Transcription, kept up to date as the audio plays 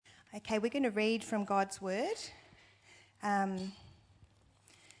Okay, we're going to read from God's Word. We'll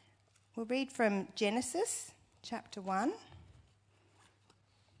read from Genesis chapter 1,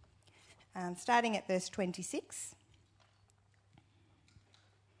 starting at verse 26.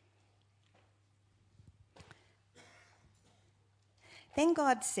 Then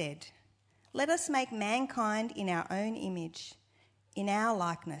God said, "Let us make mankind in our own image, in our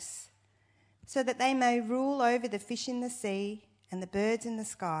likeness, so that they may rule over the fish in the sea and the birds in the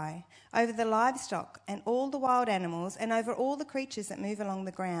sky, over the livestock and all the wild animals, and over all the creatures that move along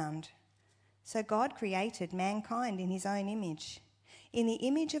the ground." So God created mankind in his own image. In the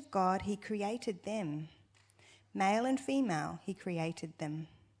image of God he created them. Male and female he created them.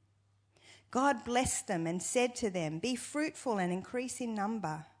 God blessed them and said to them, "Be fruitful and increase in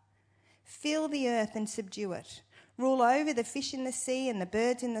number. Fill the earth and subdue it. Rule over the fish in the sea and the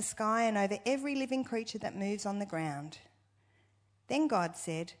birds in the sky and over every living creature that moves on the ground." Then God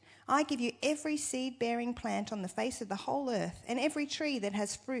said, "I give you every seed-bearing plant on the face of the whole earth and every tree that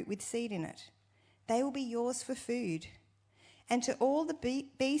has fruit with seed in it. They will be yours for food. And to all the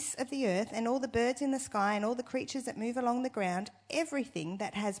beasts of the earth and all the birds in the sky and all the creatures that move along the ground, everything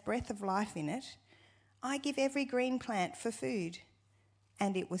that has breath of life in it, I give every green plant for food."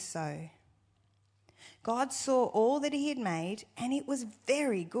 And it was so. God saw all that he had made, and it was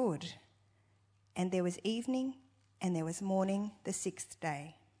very good. And there was evening, and there was morning the sixth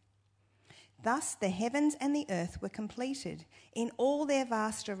day. Thus the heavens and the earth were completed in all their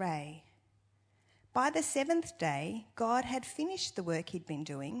vast array. By the seventh day, God had finished the work he'd been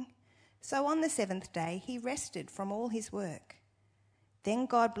doing, so on the seventh day he rested from all his work. Then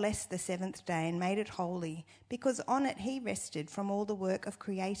God blessed the seventh day and made it holy, because on it he rested from all the work of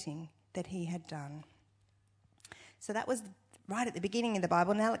creating that he had done. So that was right at the beginning of the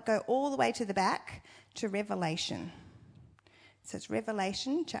Bible. Now let's go all the way to the back to Revelation. So it's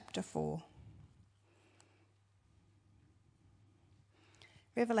Revelation chapter 4.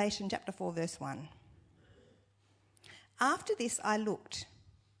 Revelation chapter 4 verse 1. "After this I looked,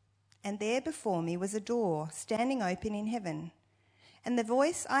 and there before me was a door standing open in heaven. And the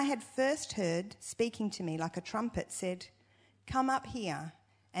voice I had first heard speaking to me like a trumpet said, 'Come up here,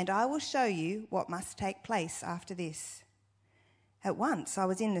 and I will show you what must take place after this.' At once I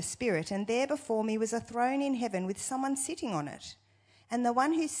was in the Spirit, and there before me was a throne in heaven with someone sitting on it. And the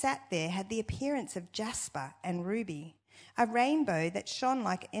one who sat there had the appearance of jasper and ruby. A rainbow that shone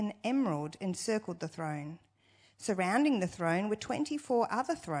like an emerald encircled the throne. Surrounding the throne were 24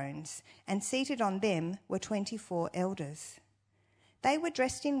 other thrones, and seated on them were 24 elders. They were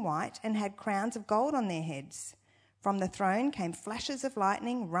dressed in white and had crowns of gold on their heads. From the throne came flashes of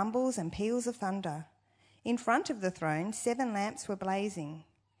lightning, rumbles and peals of thunder. In front of the throne 7 lamps were blazing.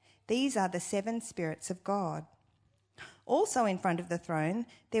 These are the 7 spirits of God. Also in front of the throne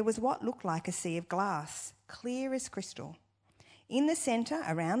there was what looked like a sea of glass, clear as crystal. In the centre,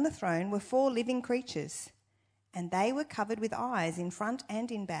 around the throne, were 4 living creatures, and they were covered with eyes in front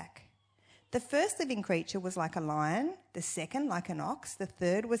and in back. The first living creature was like a lion, the second like an ox, the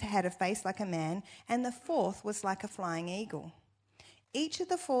third had a face like a man, and the fourth was like a flying eagle. Each of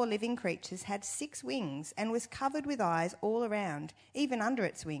the 4 living creatures had 6 wings and was covered with eyes all around, even under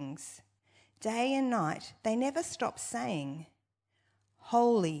its wings. Day and night they never stopped saying,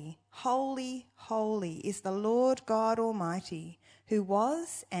 "Holy, holy, holy is the Lord God Almighty, who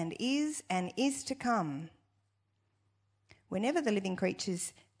was and is to come." Whenever the living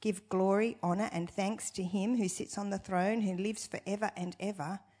creatures give glory, honour and thanks to him who sits on the throne, who lives forever and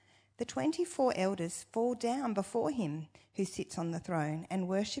ever, the 24 elders fall down before him who sits on the throne and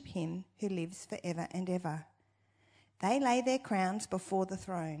worship him who lives forever and ever. They lay their crowns before the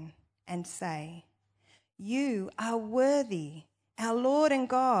throne and say, "You are worthy, our Lord and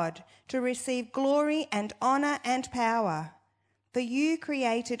God, to receive glory and honour and power. For you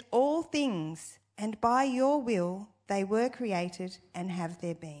created all things, and by your will they were created and have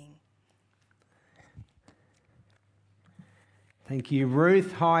their being." Thank you,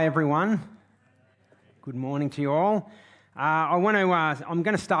 Ruth. Hi, everyone. Good morning to you all. I'm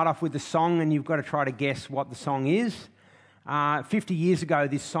going to start off with the song, and you've got to try to guess what the song is. 50 years ago,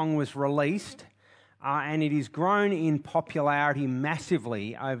 this song was released, and it has grown in popularity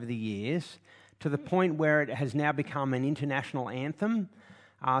massively over the years to the point where it has now become an international anthem.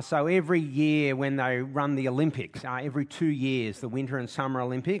 So every year when they run the Olympics, every 2 years, the Winter and Summer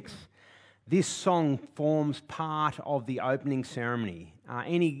Olympics, this song forms part of the opening ceremony.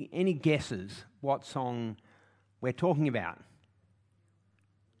 Any guesses what song we're talking about?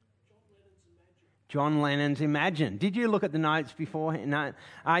 John Lennon's Imagine. Did you look at the notes before? No,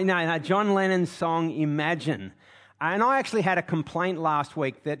 John Lennon's song Imagine. And I actually had a complaint last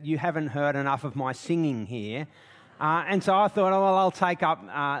week that you haven't heard enough of my singing here. And so I thought, oh, well, I'll take up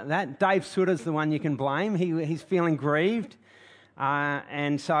that. Dave Sutter's the one you can blame. He's feeling grieved.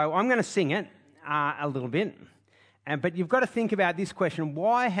 And so I'm going to sing it a little bit. But you've got to think about this question.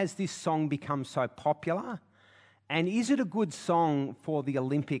 Why has this song become so popular? And is it a good song for the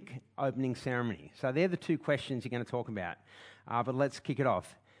Olympic opening ceremony? So they're the two questions you're going to talk about. But let's kick it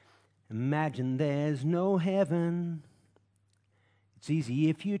off. Imagine there's no heaven. It's easy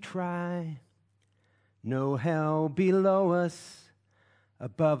if you try. No hell below us,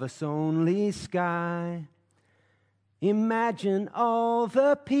 above us only sky. Imagine all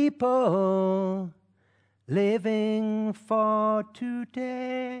the people living for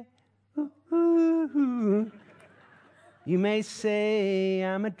today. You may say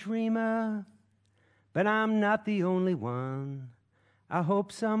I'm a dreamer, but I'm not the only one. I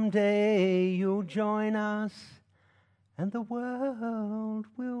hope someday you'll join us and the world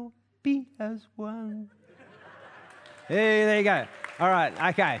will be as one. Hey, there you go. All right,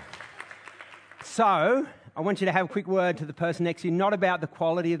 okay. So, I want you to have a quick word to the person next to you, not about the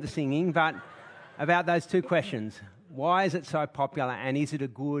quality of the singing, but about those two questions. Why is it so popular, and is it a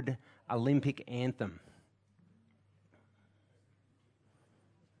good Olympic anthem?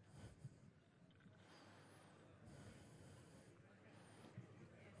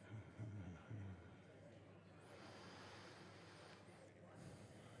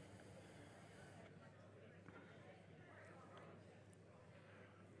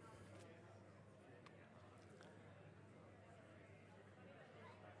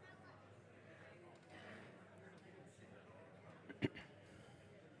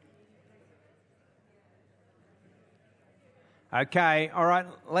 Okay, all right.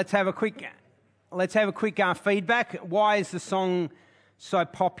 Let's have a quick feedback. Why is the song so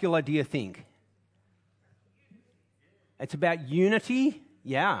popular? Do you think it's about unity?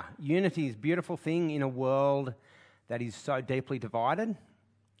 Yeah, unity is a beautiful thing in a world that is so deeply divided.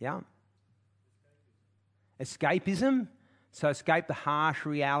 Yeah, escapism. So escape the harsh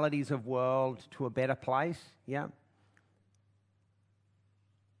realities of world to a better place. Yeah.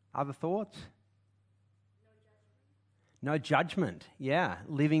 Other thoughts? No judgment, yeah.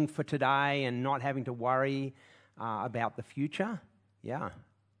 Living for today and not having to worry about the future, yeah.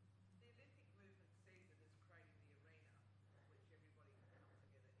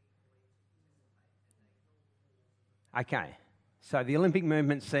 Okay, so the Olympic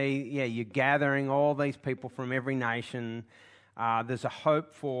movement you're gathering all these people from every nation. There's a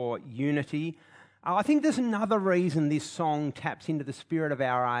hope for unity. I think there's another reason this song taps into the spirit of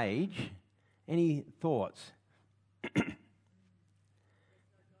our age. Any thoughts?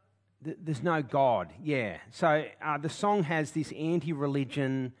 There's no God, yeah. So the song has this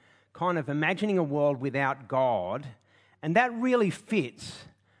anti-religion kind of imagining a world without God, and that really fits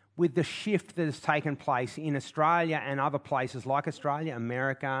with the shift that has taken place in Australia and other places like Australia,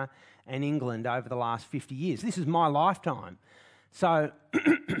 America and England over the last 50 years. This is my lifetime. So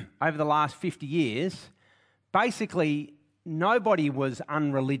over the last 50 years, basically nobody was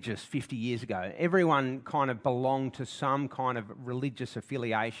unreligious 50 years ago. Everyone kind of belonged to some kind of religious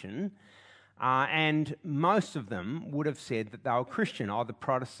affiliation, and most of them would have said that they were Christian, either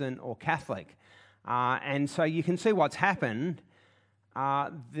Protestant or Catholic. And so you can see what's happened.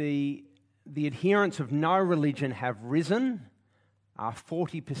 The adherents of no religion have risen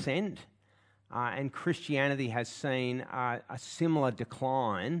 40%, and Christianity has seen a similar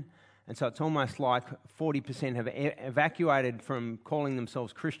decline. And so it's almost like 40% have evacuated from calling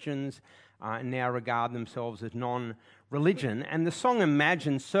themselves Christians and now regard themselves as non-religion. And the song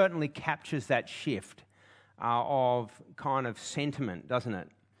Imagine certainly captures that shift of kind of sentiment, doesn't it?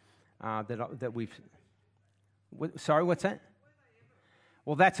 That we've... Sorry, what's that?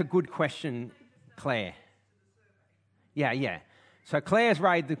 Well, that's a good question, Claire. Yeah. So Claire's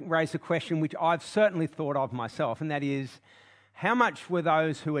raised a question which I've certainly thought of myself, and that is, how much were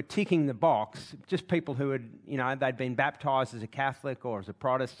those who were ticking the box, just people who had, they'd been baptised as a Catholic or as a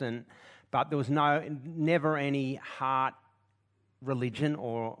Protestant, but there was never any heart religion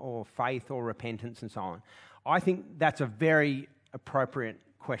or faith or repentance and so on? I think that's a very appropriate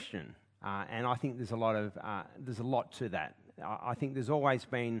question, and I think there's a lot to that. I think there's always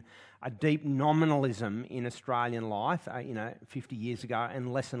been a deep nominalism in Australian life, 50 years ago,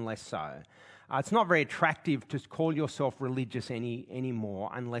 and less so. It's not very attractive to call yourself religious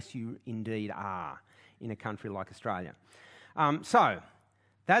anymore unless you indeed are in a country like Australia. So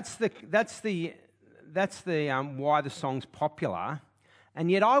that's the why the song's popular,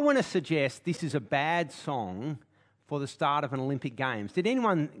 and yet I want to suggest this is a bad song for the start of an Olympic Games. Can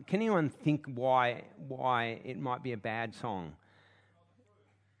anyone think why it might be a bad song?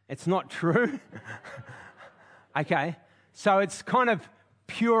 It's not true? Okay, so it's kind of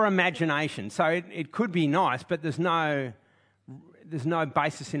pure imagination. So it could be nice, but there's no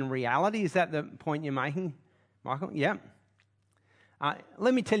basis in reality. Is that the point you're making, Michael? Yeah.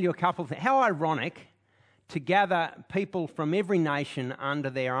 Let me tell you a couple of things. How ironic to gather people from every nation under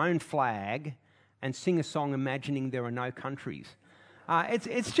their own flag and sing a song imagining there are no countries.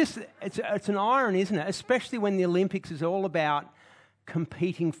 It's an irony, isn't it? Especially when the Olympics is all about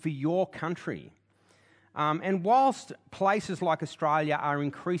competing for your country. And whilst places like Australia are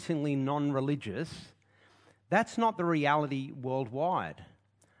increasingly non-religious, that's not the reality worldwide.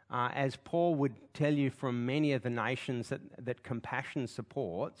 As Paul would tell you from many of the nations that compassion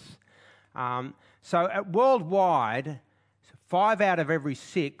supports. Worldwide, 5 out of every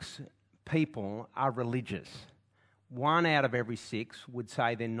 6 people are religious. 1 out of every 6 would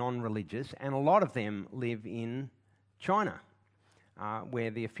say they're non-religious, and a lot of them live in China, where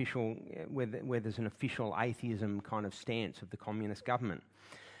there's an official atheism kind of stance of the communist government.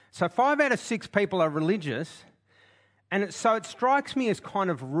 So 5 out of 6 people are religious, and it strikes me as kind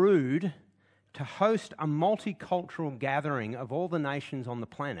of rude to host a multicultural gathering of all the nations on the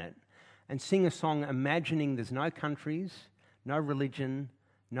planet and sing a song imagining there's no countries, no religion,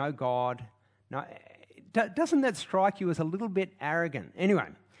 no God. No, doesn't that strike you as a little bit arrogant? Anyway,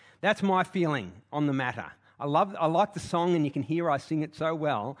 that's my feeling on the matter. I like the song, and you can hear I sing it so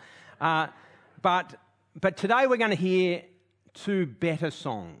well. But today we're going to hear 2 better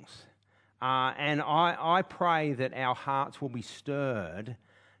songs. And I pray that our hearts will be stirred,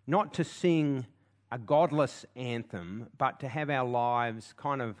 not to sing a godless anthem, but to have our lives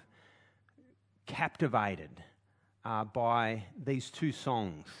kind of captivated by these 2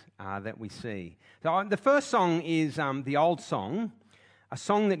 songs that we see. So the first song is the old song, a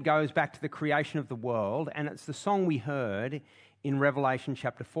song that goes back to the creation of the world, and it's the song we heard in Revelation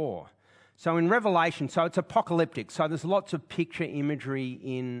chapter 4. So in Revelation, so it's apocalyptic, so there's lots of picture imagery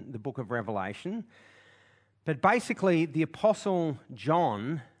in the book of Revelation. But basically, the Apostle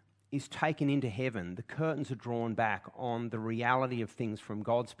John is taken into heaven. The curtains are drawn back on the reality of things from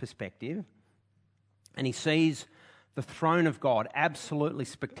God's perspective. And he sees the throne of God, absolutely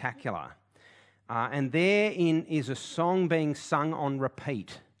spectacular. And therein is a song being sung on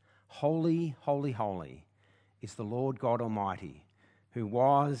repeat. Holy, holy, holy is the Lord God Almighty, who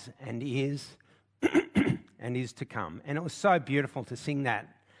was and is and is to come. And it was so beautiful to sing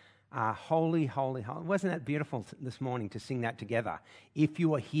that. Holy, holy, holy. Wasn't that beautiful this morning to sing that together? If you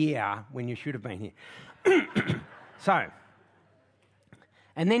were here when you should have been here.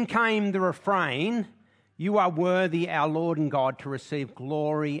 And then came the refrain, you are worthy, our Lord and God, to receive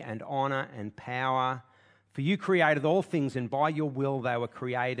glory and honour and power. For you created all things, and by your will they were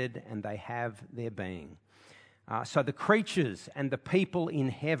created, and they have their being. So the creatures and the people in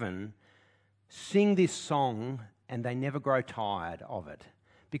heaven sing this song, and they never grow tired of it.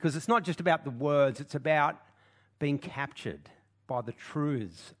 Because it's not just about the words, it's about being captured by the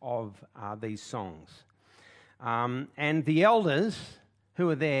truths of these songs. And the elders who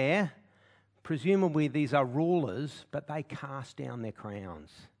are there, presumably these are rulers, but they cast down their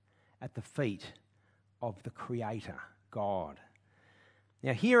crowns at the feet of the Creator, God.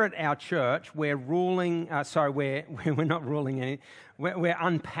 Now, here at our church, we're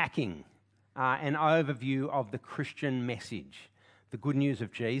unpacking an overview of the Christian message, the good news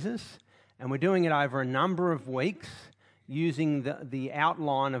of Jesus, and we're doing it over a number of weeks using the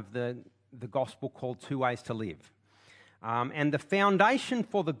outline of the gospel called 2 Ways to Live. And the foundation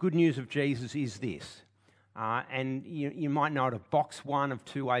for the good news of Jesus is this. And you might know it of box 1 of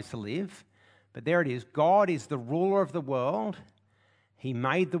 2 Ways to Live, but there it is. God is the ruler of the world. He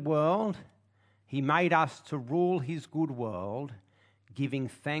made the world. He made us to rule his good world, giving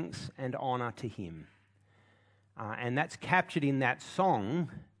thanks and honour to him. And that's captured in that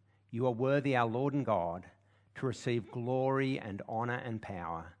song, you are worthy, our Lord and God, to receive glory and honour and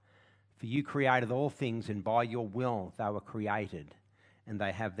power. For you created all things, and by your will they were created, and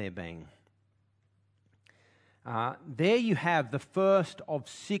they have their being. There you have the first of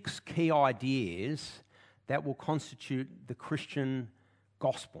 6 key ideas that will constitute the Christian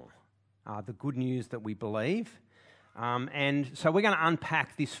gospel, the good news that we believe. And so we're going to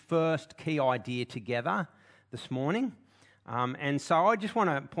unpack this first key idea together this morning. And so I just want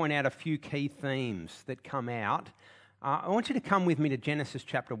to point out a few key themes that come out. I want you to come with me to Genesis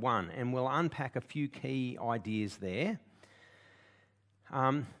chapter 1, and we'll unpack a few key ideas there.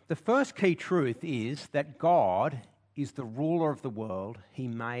 The first key truth is that God is the ruler of the world. He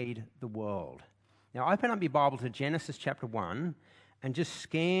made the world. Now open up your Bible to Genesis chapter 1 and just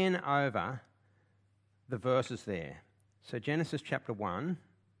scan over the verses there. So Genesis chapter 1,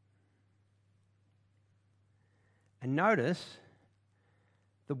 and notice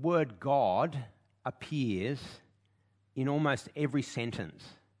the word God appears in almost every sentence.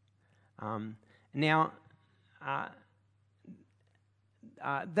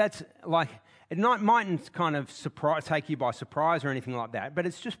 That's like, it mightn't kind of take you by surprise or anything like that, but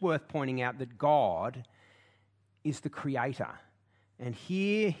it's just worth pointing out that God is the creator. And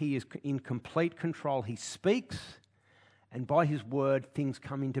here he is in complete control. He speaks, and by his word things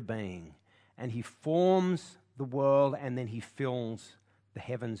come into being. And he forms the world, and then he fills the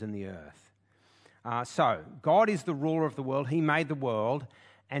heavens and the earth. So God is the ruler of the world. He made the world,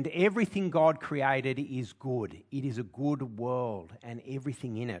 and everything God created is good. It is a good world, and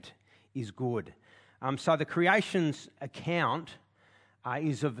everything in it is good. So the creation's account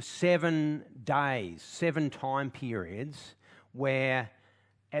is of 7 days, 7 time periods, where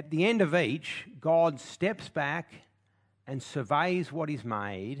at the end of each, God steps back and surveys what is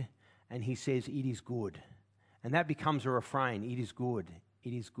made, and he says, it is good. And that becomes a refrain, it is good,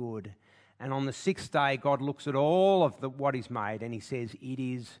 it is good. And on the 6th day, God looks at all of what is made, and he says, it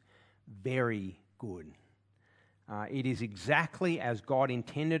is very good. It is exactly as God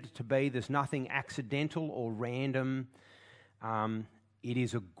intended it to be. There's nothing accidental or random. It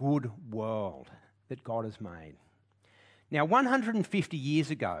is a good world that God has made. Now, 150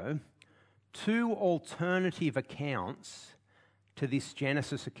 years ago, 2 alternative accounts to this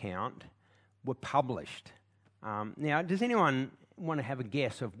Genesis account were published. Now, does anyone want to have a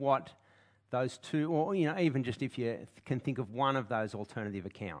guess of what those 2, or even just if you can think of one of those alternative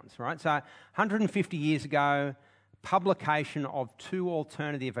accounts, right? So 150 years ago, publication of 2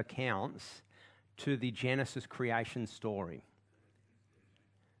 alternative accounts to the Genesis creation story.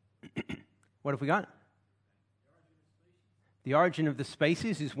 What have we got? The Origin of the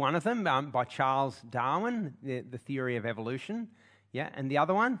Species is one of them, by Charles Darwin, the theory of evolution. Yeah, and the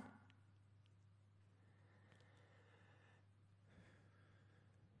other one?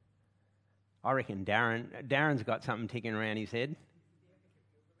 I reckon Darren's got something ticking around his head.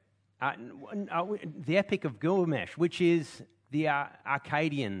 The Epic of Gilgamesh, which is the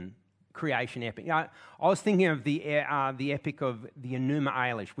Akkadian creation epic. I was thinking of the epic of the Enuma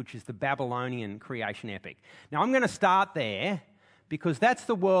Elish, which is the Babylonian creation epic. Now, I'm going to start there because that's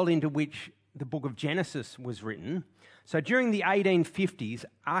the world into which the book of Genesis was written. So during the 1850s,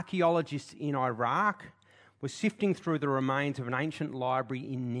 archaeologists in Iraq were sifting through the remains of an ancient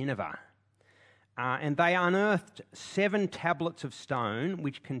library in Nineveh. And they unearthed 7 tablets of stone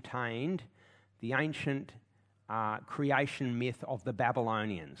which contained the ancient creation myth of the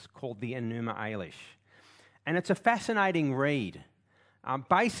Babylonians, called the Enuma Elish. And it's a fascinating read.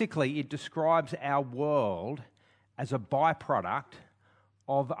 Basically, it describes our world as a byproduct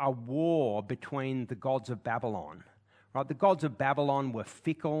of a war between the gods of Babylon. Right? The gods of Babylon were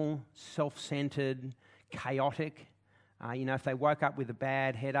fickle, self-centered, chaotic. If they woke up with a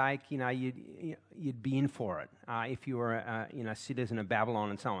bad headache, you'd be in for it if you were a citizen of Babylon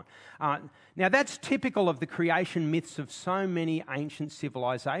and so on. Now, that's typical of the creation myths of so many ancient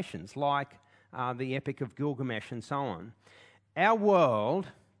civilizations, like the Epic of Gilgamesh and so on. Our world,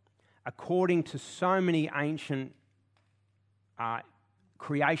 according to so many ancient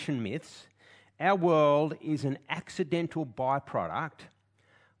creation myths, our world is an accidental byproduct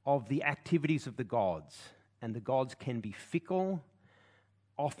of the activities of the gods. And the gods can be fickle,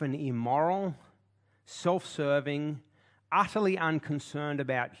 often immoral, self-serving, utterly unconcerned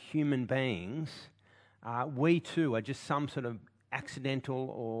about human beings. We too are just some sort of accidental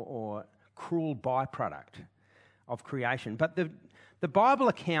or cruel byproduct of creation. But the Bible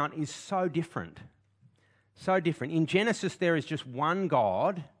account is so different. So different. In Genesis, there is just one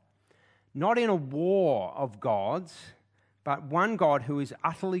God, not in a war of gods, but one God who is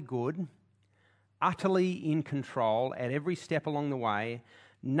utterly good, utterly in control at every step along the way,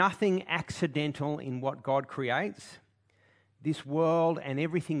 nothing accidental in what God creates. This world and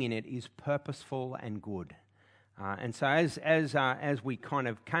everything in it is purposeful and good. And so as we kind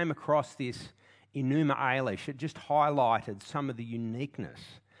of came across this Enuma Elish, it just highlighted some of the uniqueness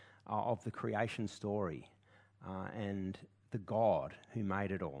of the creation story and the God who made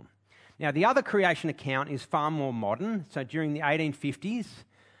it all. Now, the other creation account is far more modern. So during the 1850s,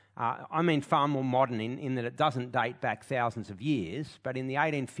 far more modern in that it doesn't date back thousands of years, but in the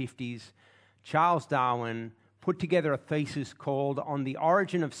 1850s, Charles Darwin put together a thesis called On the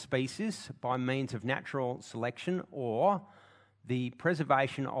Origin of Species by Means of Natural Selection, or the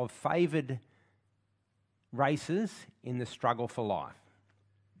Preservation of Favoured Races in the Struggle for Life.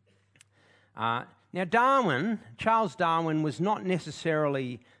 Now, Charles Darwin was not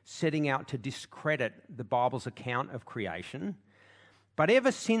necessarily setting out to discredit the Bible's account of creation, but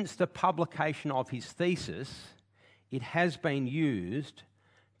ever since the publication of his thesis, it has been used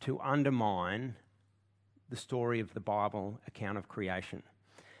to undermine the story of the Bible account of creation.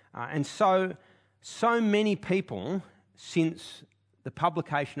 And so many people, since the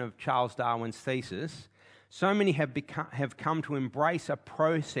publication of Charles Darwin's thesis, so many have come to embrace a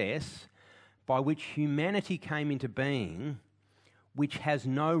process by which humanity came into being, which has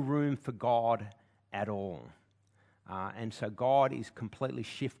no room for God at all. And so God is completely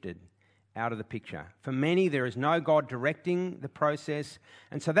shifted out of the picture. For many, there is no God directing the process,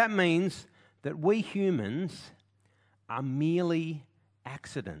 and so that means that we humans are merely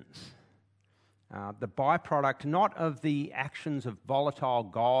accidents. The byproduct not of the actions of volatile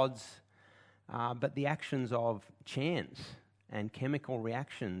gods, but the actions of chance and chemical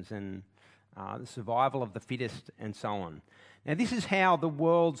reactions and the survival of the fittest and so on. Now, this is how the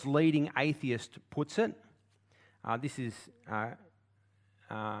world's leading atheist puts it. This is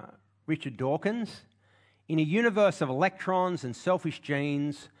Richard Dawkins. In a universe of electrons and selfish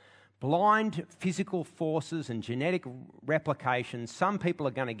genes, blind physical forces and genetic replication, some people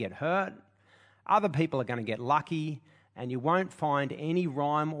are going to get hurt, other people are going to get lucky, and you won't find any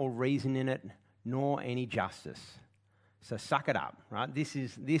rhyme or reason in it, nor any justice. So suck it up, right? This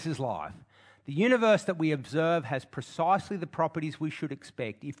is life. The universe that we observe has precisely the properties we should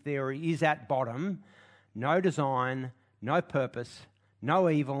expect if there is at bottom no design, no purpose, no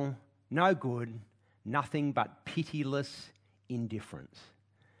evil, no good, nothing but pitiless indifference.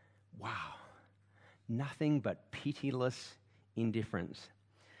 Wow. Nothing but pitiless indifference.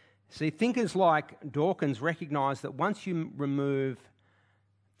 See, thinkers like Dawkins recognise that once you remove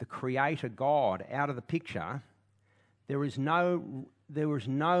the Creator God out of the picture, there is no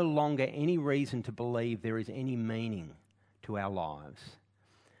longer any reason to believe there is any meaning to our lives.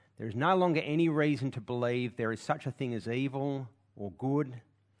 There is no longer any reason to believe there is such a thing as evil or good.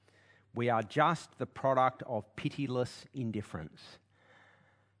 We are just the product of pitiless indifference.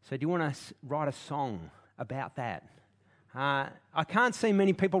 So do you want to write a song about that? I can't see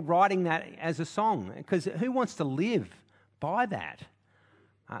many people writing that as a song, because who wants to live by that?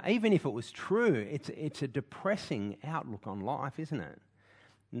 Even if it was true, it's a depressing outlook on life, isn't it?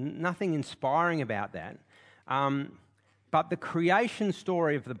 Nothing inspiring about that. But the creation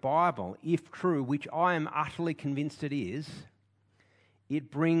story of the Bible, if true, which I am utterly convinced it is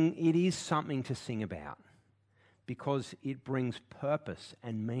something to sing about, because it brings purpose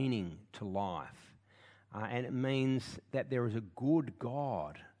and meaning to life. And it means that there is a good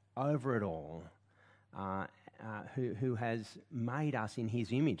God over it all, who has made us in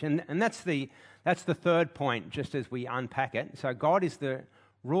his image. And that's the third point, just as we unpack it. So God is the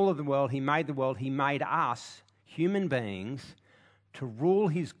ruler of the world. He made the world. He made us, human beings, to rule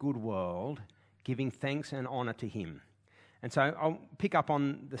his good world, giving thanks and honour to him. And so I'll pick up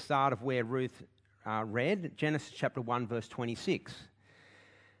on the start of where Ruth read, Genesis chapter 1, verse 26,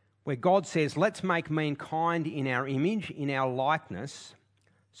 where God says, "Let's make mankind in our image, in our likeness,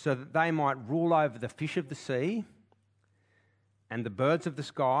 so that they might rule over the fish of the sea and the birds of the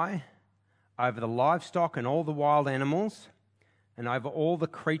sky, over the livestock and all the wild animals, and over all the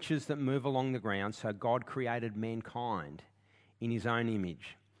creatures that move along the ground." So God created mankind in his own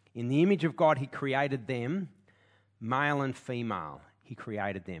image. In the image of God, he created them, male and female. He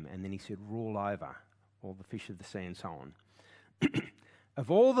created them. And then he said, rule over all the fish of the sea and so on. Of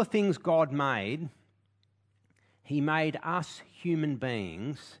all the things God made, he made us human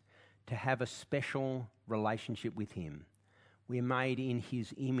beings to have a special relationship with him. We're made in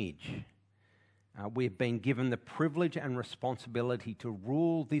his image. We've been given the privilege and responsibility to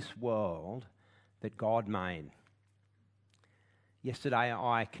rule this world that God made. Yesterday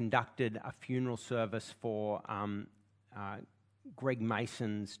I conducted a funeral service for Greg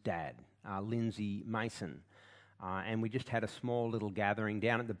Mason's dad, Lindsay Mason. And we just had a small little gathering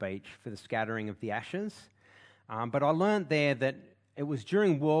down at the beach for the scattering of the ashes. But I learnt there that it was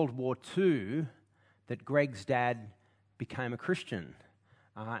during World War II that Greg's dad became a Christian.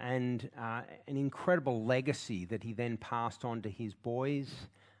 And an incredible legacy that he then passed on to his boys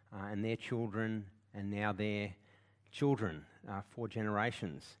and their children and now their children, 4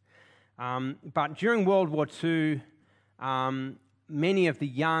 generations. But during World War II, many of the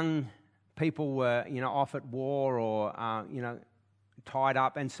young people were, off at war or, tied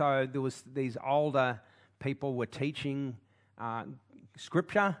up. And so there was these older people were teaching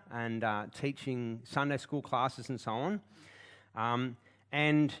scripture and teaching Sunday school classes and so on.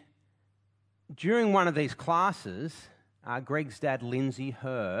 And during one of these classes, Greg's dad, Lindsay,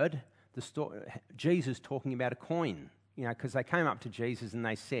 heard Jesus talking about a coin, because they came up to Jesus and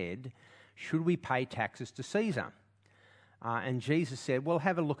they said, should we pay taxes to Caesar? And Jesus said, well,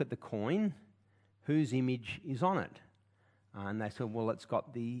 have a look at the coin. Whose image is on it? And they said, well, it's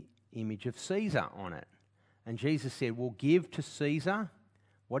got the image of Caesar on it. And Jesus said, well, give to Caesar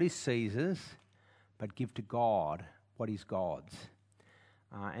what is Caesar's, but give to God what is God's.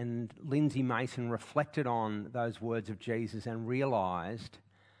 And Lindsay Mason reflected on those words of Jesus and realised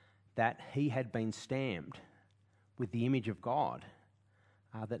that he had been stamped with the image of God,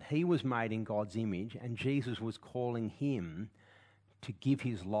 that he was made in God's image, and Jesus was calling him to give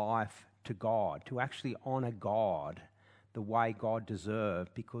his life to God, to actually honour God the way God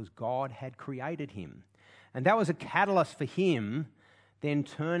deserved, because God had created him. And that was a catalyst for him then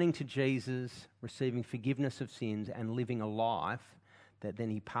turning to Jesus, receiving forgiveness of sins, and living a life that then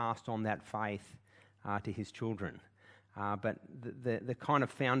he passed on that faith to his children. But the kind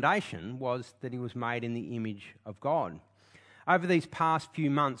of foundation was that he was made in the image of God. Over these past few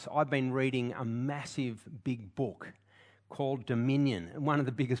months, I've been reading a massive big book called Dominion, one of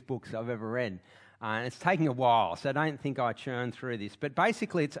the biggest books I've ever read. And it's taking a while, so don't think I churn through this. But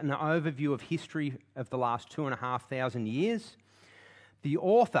basically, it's an overview of history of the last 2,500 years. The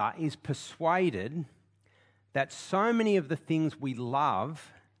author is persuaded that so many of the things we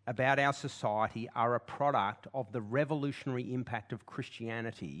love about our society are a product of the revolutionary impact of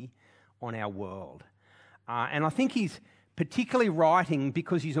Christianity on our world. And I think he's particularly writing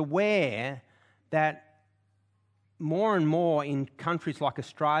because he's aware that more and more in countries like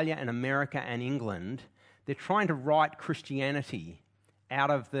Australia and America and England, they're trying to write Christianity out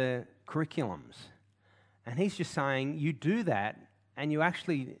of the curriculums. And he's just saying, you do that and you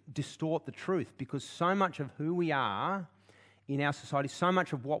actually distort the truth, because so much of who we are in our society, so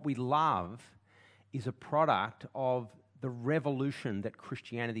much of what we love is a product of the revolution that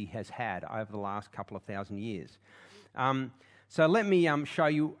Christianity has had over the last couple of thousand years. So let me show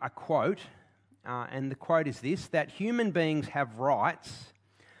you a quote, and the quote is this: that human beings have rights,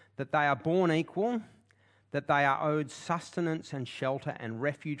 that they are born equal, that they are owed sustenance and shelter and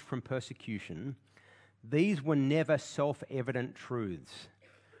refuge from persecution. These were never self-evident truths.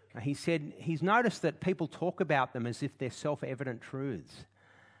 He said he's noticed that people talk about them as if they're self-evident truths.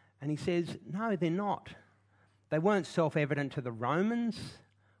 And he says, no, they're not. They weren't self-evident to the Romans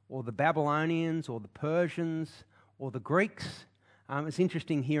or the Babylonians or the Persians or the Greeks. It's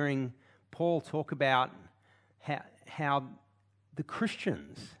interesting hearing Paul talk about how the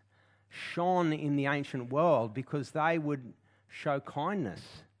Christians shone in the ancient world because they would show kindness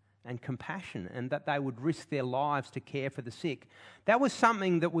and compassion, and that they would risk their lives to care for the sick. That was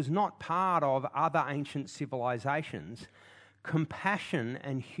something that was not part of other ancient civilizations. Compassion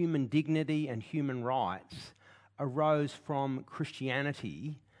and human dignity and human rights arose from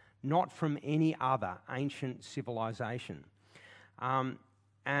Christianity, not from any other ancient civilization.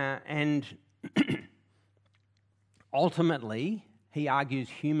 And ultimately, he argues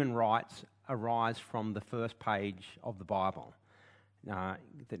human rights arise from the first page of the Bible.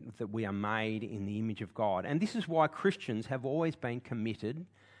 That we are made in the image of God. And this is why Christians have always been committed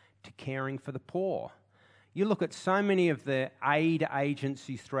to caring for the poor. You look at so many of the aid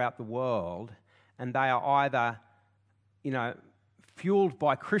agencies throughout the world, and they are either, fueled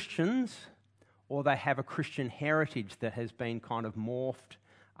by Christians, or they have a Christian heritage that has been kind of morphed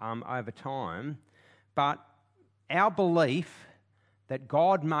over time. But our belief that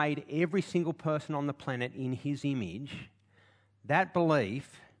God made every single person on the planet in his image, that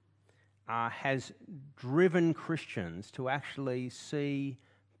belief has driven Christians to actually see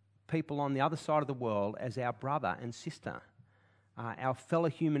people on the other side of the world as our brother and sister, our fellow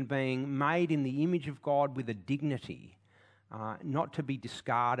human being made in the image of God with a dignity, not to be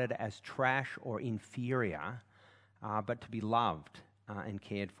discarded as trash or inferior, but to be loved and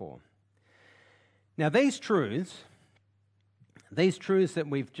cared for. Now, these truths that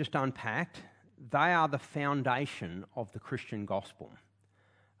we've just unpacked, they are the foundation of the Christian gospel.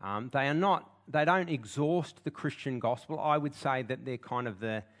 They don't exhaust the Christian gospel. I would say that they're kind of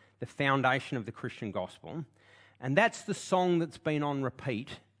the foundation of the Christian gospel. And that's the song that's been on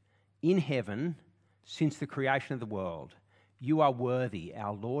repeat in heaven since the creation of the world. You are worthy,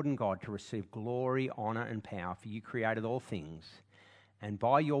 our Lord and God, to receive glory, honour and power, for you created all things, and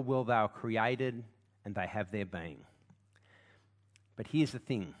by your will they are created and they have their being. But here's the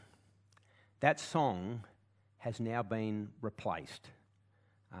thing. That song has now been replaced.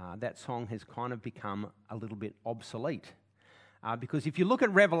 That song has kind of become a little bit obsolete. Because if you look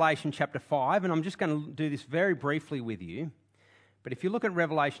at Revelation chapter 5, and I'm just going to do this very briefly with you, but if you look at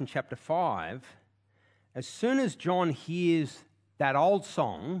Revelation chapter 5, as soon as John hears that old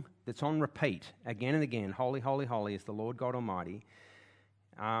song that's on repeat again and again, holy, holy, holy is the Lord God Almighty,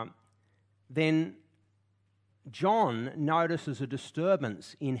 then John notices a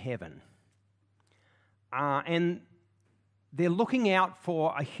disturbance in heaven. And they're looking out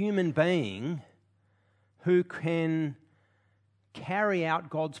for a human being who can carry out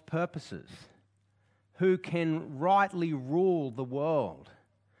God's purposes, who can rightly rule the world,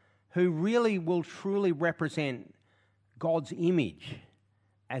 who really will truly represent God's image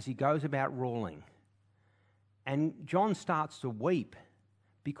as he goes about ruling. And John starts to weep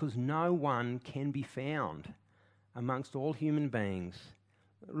because no one can be found amongst all human beings.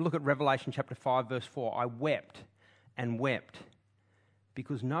 Look at Revelation chapter 5, verse 4. I wept and wept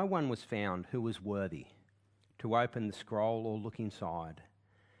because no one was found who was worthy to open the scroll or look inside.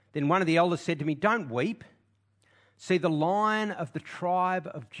 Then one of the elders said to me, don't weep. See, the Lion of the tribe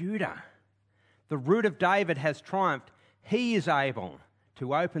of Judah, the Root of David, has triumphed. He is able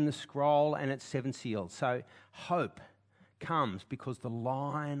to open the scroll and its 7 seals. So hope comes because the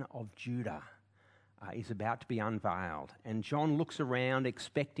Lion of Judah is about to be unveiled. And John looks around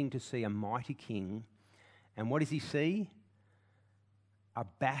expecting to see a mighty king. And what does he see? A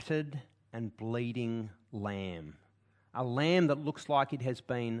battered and bleeding lamb. A lamb that looks like it has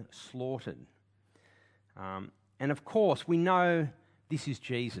been slaughtered. And of course, we know this is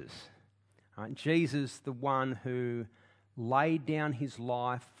Jesus. Jesus, the one who laid down his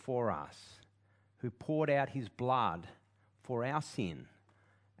life for us, who poured out his blood for our sin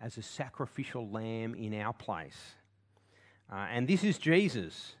as a sacrificial lamb in our place. And this is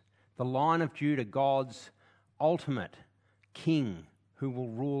Jesus, the Lion of Judah, God's ultimate king who will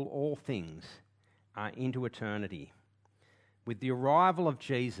rule all things into eternity. With the arrival of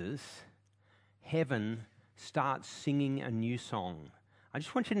Jesus, heaven starts singing a new song. I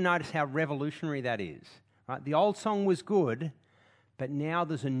just want you to notice how revolutionary that is. Right? The old song was good, but now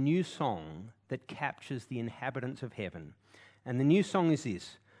there's a new song that captures the inhabitants of heaven. And the new song is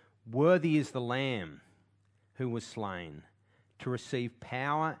this: worthy is the Lamb who was slain to receive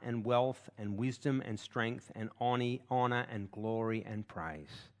power and wealth and wisdom and strength and honour and glory and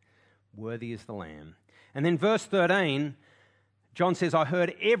praise. Worthy is the Lamb. And then verse 13, John says, I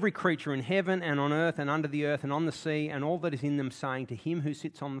heard every creature in heaven and on earth and under the earth and on the sea and all that is in them saying, to him who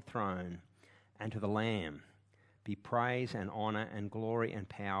sits on the throne and to the Lamb be praise and honour and glory and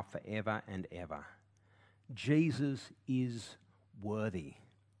power forever and ever. Jesus is worthy.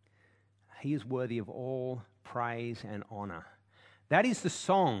 He is worthy of all praise and honour. That is the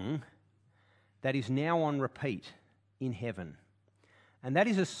song that is now on repeat in heaven. And that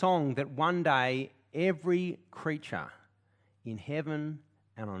is a song that one day every creature in heaven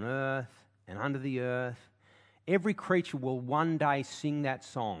and on earth and under the earth, every creature will one day sing that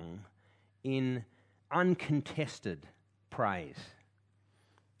song in uncontested praise.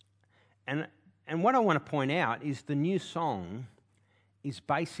 And what I want to point out is the new song is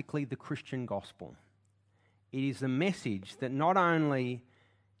basically the Christian gospel. It is the message that not only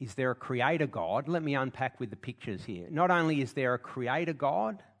is there a creator God, let me unpack with the pictures here. Not only is there a creator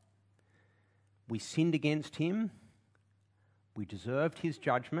God, we sinned against him, we deserved his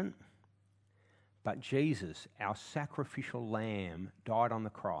judgment, but Jesus, our sacrificial lamb, died on the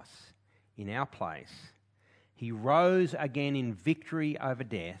cross in our place. He rose again in victory over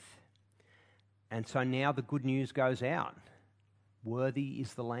death, and so now the good news goes out. Worthy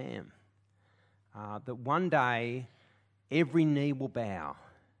is the Lamb. That one day every knee will bow,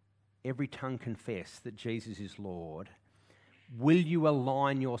 every tongue confess that Jesus is Lord. Will you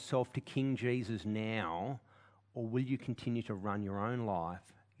align yourself to King Jesus now, or will you continue to run your own life,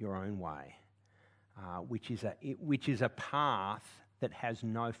 your own way, which is a path that has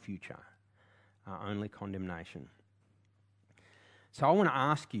no future, only condemnation? So I want to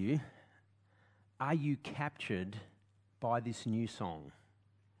ask you, are you captured by this new song?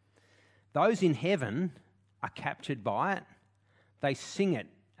 Those in heaven are captured by it. They sing it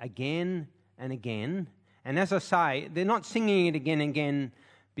again and again. And as I say, they're not singing it again and again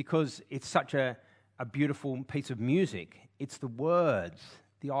because it's such a beautiful piece of music. It's the words,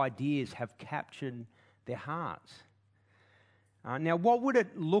 the ideas have captured their hearts. Now, what would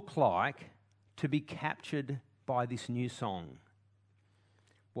it look like to be captured by this new song?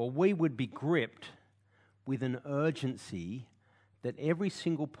 Well, we would be gripped with an urgency that every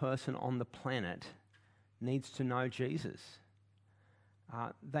single person on the planet needs to know Jesus.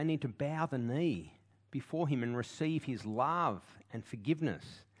 They need to bow the knee before him and receive his love and forgiveness.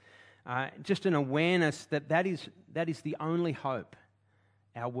 Just an awareness that is the only hope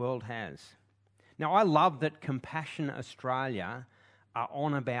our world has. Now, I love that Compassion Australia are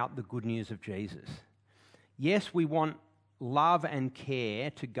on about the good news of Jesus. Yes, we want love and care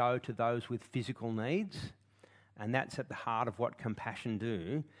to go to those with physical needs, and that's at the heart of what Compassion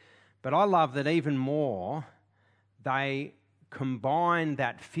do. But I love that even more, they combine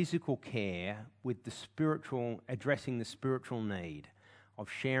that physical care with the spiritual, addressing the spiritual need of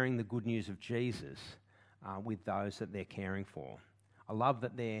sharing the good news of Jesus with those that they're caring for. I love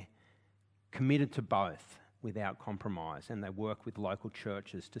that they're committed to both without compromise, and they work with local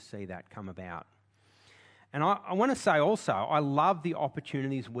churches to see that come about. And I want to say also, I love the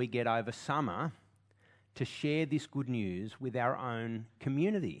opportunities we get over summer to share this good news with our own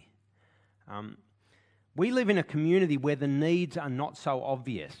community. We live in a community where the needs are not so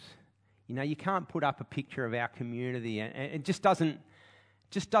obvious. You know, you can't put up a picture of our community, and it just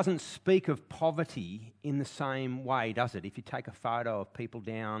doesn't speak of poverty in the same way, does it? If you take a photo of people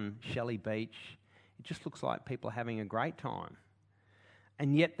down Shelley Beach, it just looks like people are having a great time.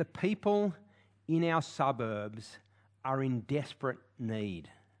 And yet the people in our suburbs are in desperate need.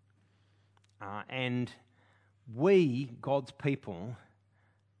 And we, God's people,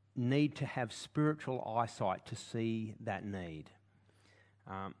 need to have spiritual eyesight to see that need.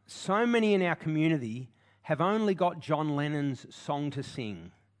 So many in our community have only got John Lennon's song to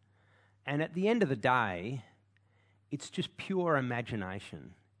sing. And at the end of the day, it's just pure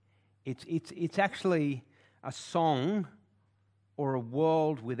imagination. It's actually a song or a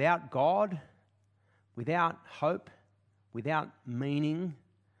world without God, without hope, without meaning,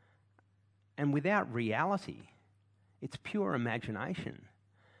 and without reality. It's pure imagination.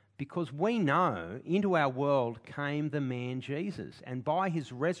 Because we know into our world came the man Jesus, and by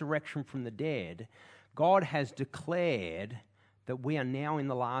his resurrection from the dead, God has declared that we are now in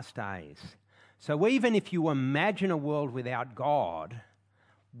the last days. So even if you imagine a world without God,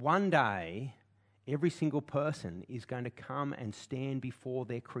 one day every single person is going to come and stand before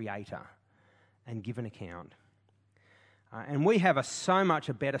their Creator and give an account. And we have so much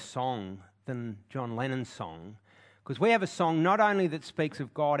a better song than John Lennon's song, because we have a song not only that speaks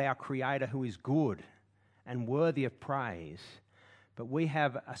of God, our Creator, who is good and worthy of praise, but we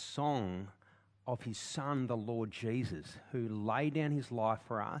have a song of his Son, the Lord Jesus, who laid down his life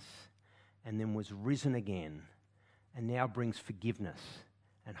for us and then was risen again and now brings forgiveness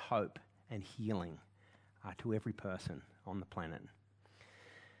and hope and healing to every person on the planet.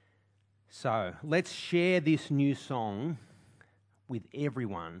 So let's share this new song with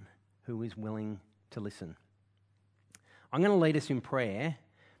everyone who is willing to listen. I'm going to lead us in prayer,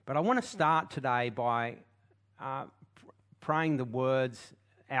 but I want to start today by praying the words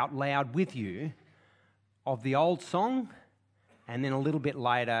out loud with you of the old song, and then a little bit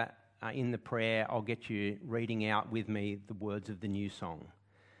later in the prayer I'll get you reading out with me the words of the new song.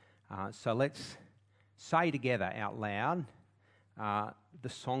 So let's say together out loud the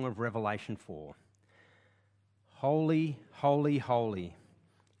song of Revelation 4. Holy, holy, holy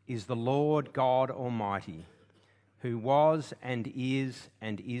is the Lord God Almighty, who was and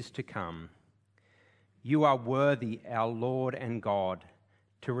is to come. You are worthy, our Lord and God,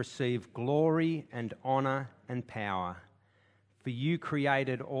 to receive glory and honour and power. For you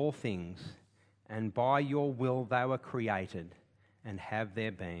created all things, and by your will they were created and have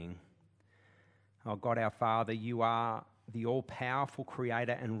their being. Oh God, our Father, you are the all-powerful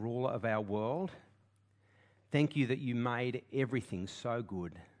creator and ruler of our world. Thank you that you made everything so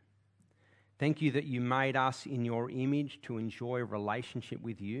good. Thank you that you made us in your image to enjoy a relationship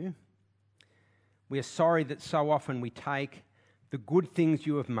with you. We are sorry that so often we take the good things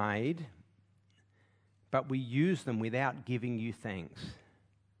you have made, but we use them without giving you thanks.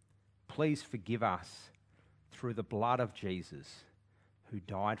 Please forgive us through the blood of Jesus, who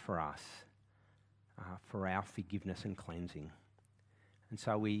died for us, for our forgiveness and cleansing. And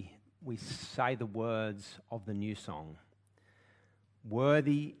so we say the words of the new song.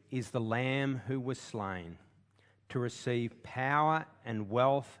 Worthy is the Lamb who was slain to receive power and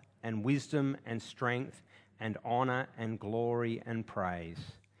wealth and wisdom and strength and honour and glory and praise.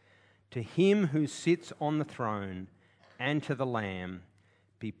 To him who sits on the throne and to the Lamb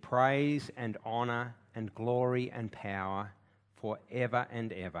be praise and honour and glory and power forever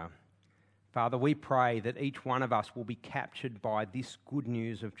and ever. Father, we pray that each one of us will be captured by this good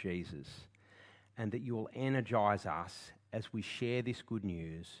news of Jesus, and that you will energise us as we share this good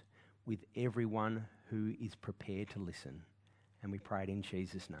news with everyone who is prepared to listen. And we pray it in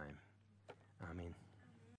Jesus' name. Amen.